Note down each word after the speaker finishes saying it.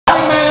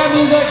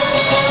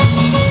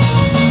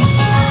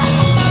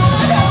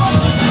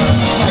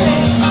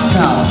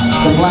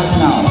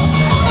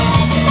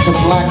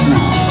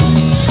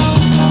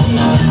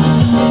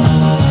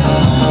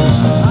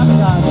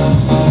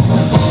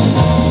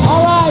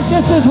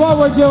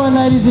what we're doing,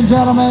 ladies and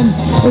gentlemen.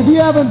 If you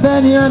haven't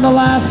been here in the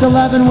last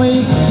 11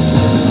 weeks,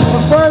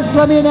 but first,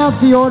 let me announce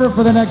the order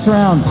for the next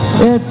round.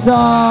 It's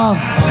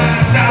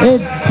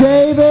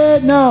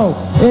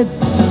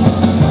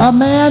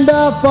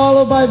Amanda,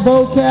 followed by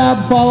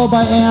Vocab, followed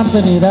by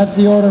Anthony. That's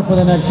the order for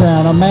the next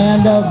round.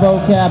 Amanda,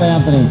 Vocab,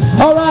 Anthony.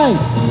 All right.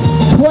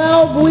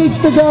 12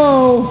 weeks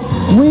ago,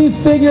 we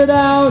figured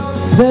out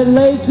that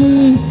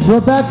Leaky,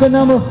 Rebecca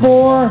number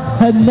 4,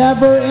 had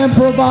never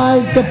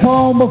improvised a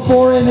poem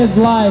before in his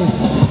life.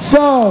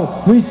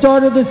 So, we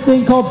started this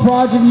thing called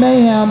Project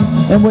Mayhem,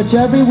 in which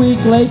every week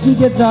Leaky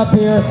gets up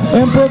here,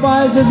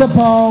 improvises a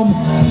poem,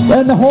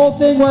 and the whole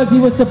thing was he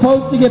was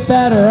supposed to get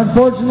better.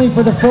 Unfortunately,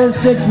 for the first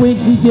 6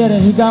 weeks, he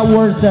didn't. He got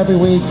worse every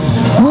week.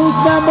 Week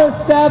number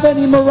 7,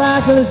 he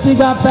miraculously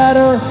got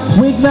better.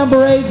 Week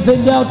number 8,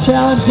 Vindel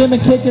challenged him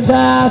and kicked his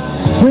ass.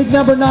 Week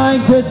number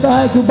 9, Chris the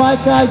Haiku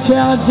Bike Guy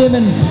challenged him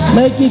and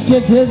Leaky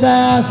kicked his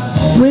ass.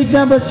 Week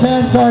number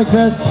 10, sorry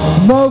Chris,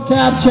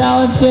 Vocab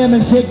challenged him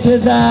and kicked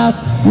his ass.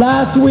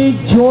 Last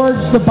week, George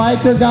the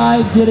biker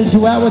guy did a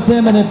duet with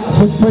him and it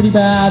was pretty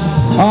bad.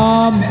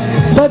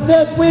 But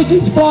this week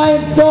he's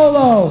flying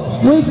solo.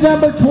 Week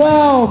number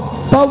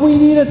 12. But we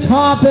need a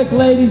topic,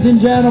 ladies and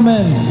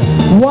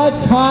gentlemen. What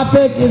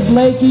topic is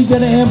Leaky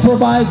going to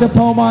improvise a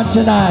poem on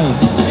tonight?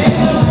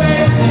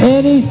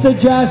 Any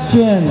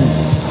suggestions?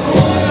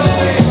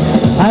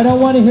 I don't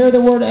want to hear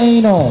the word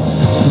anal.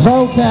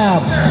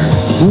 Vocab.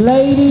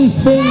 Lady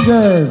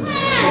fingers.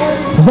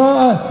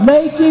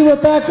 Leaky,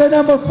 Rebecca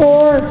number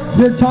 4.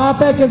 Your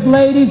topic is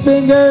lady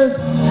fingers.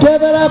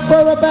 Give it up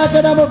for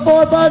Rebecca number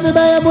 4. Project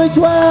Mayhem Week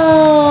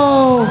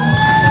 12.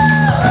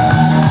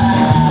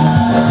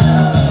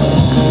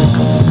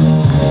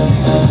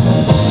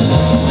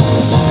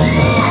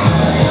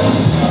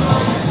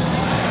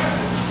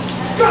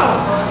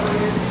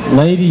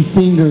 Lady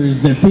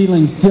fingers, the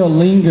feeling still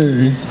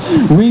lingers,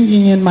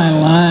 ringing in my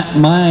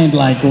mind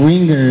like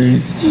ringers.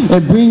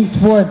 It brings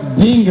forth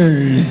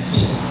dingers.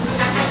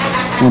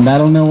 And I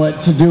don't know what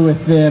to do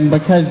with them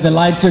because the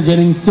lights are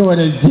getting sort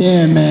of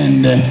dim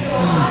and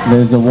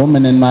there's a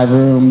woman in my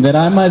room that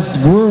I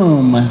must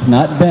groom,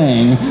 not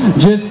bang,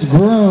 just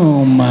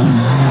groom.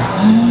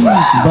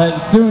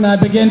 But soon I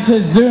begin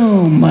to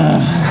zoom.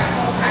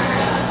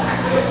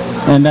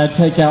 And I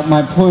take out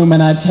my plume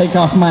and I take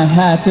off my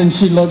hat and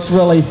she looks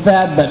really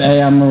fat, but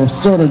hey, I'm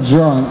sort of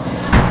drunk.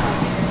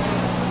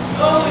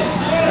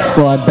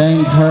 So I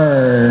bang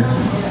her,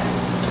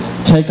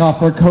 take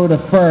off her coat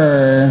of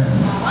fur,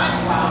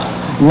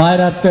 light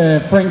up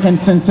the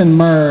frankincense and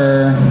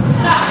myrrh,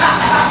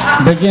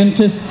 begin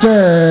to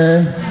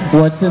stir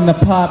what's in the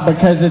pot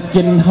because it's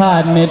getting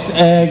hot and it's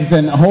eggs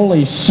and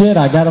holy shit,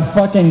 I got a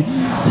fucking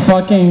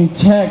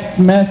text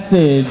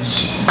message.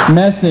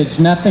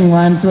 Nothing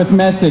rhymes with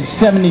message.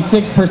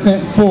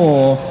 76%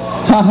 full.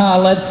 Haha,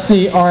 let's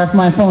see, or if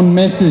my phone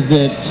misses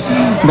it.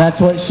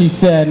 That's what she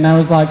said, and I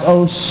was like,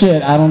 oh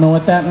shit, I don't know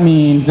what that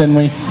means. And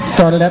we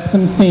started up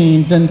some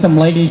scenes, and some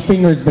lady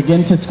fingers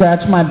began to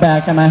scratch my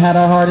back, and I had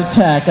a heart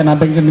attack, and I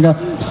began to go,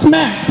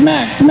 smack,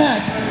 smack,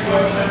 smack.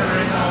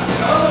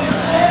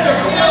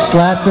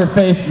 Slapped her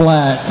face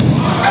black.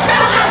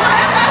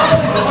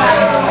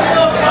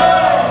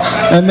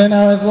 And then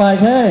I was like,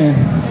 hey,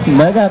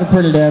 that got it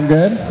pretty damn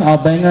good. I'll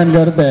bang her and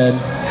go to bed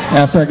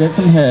after I get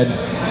some head.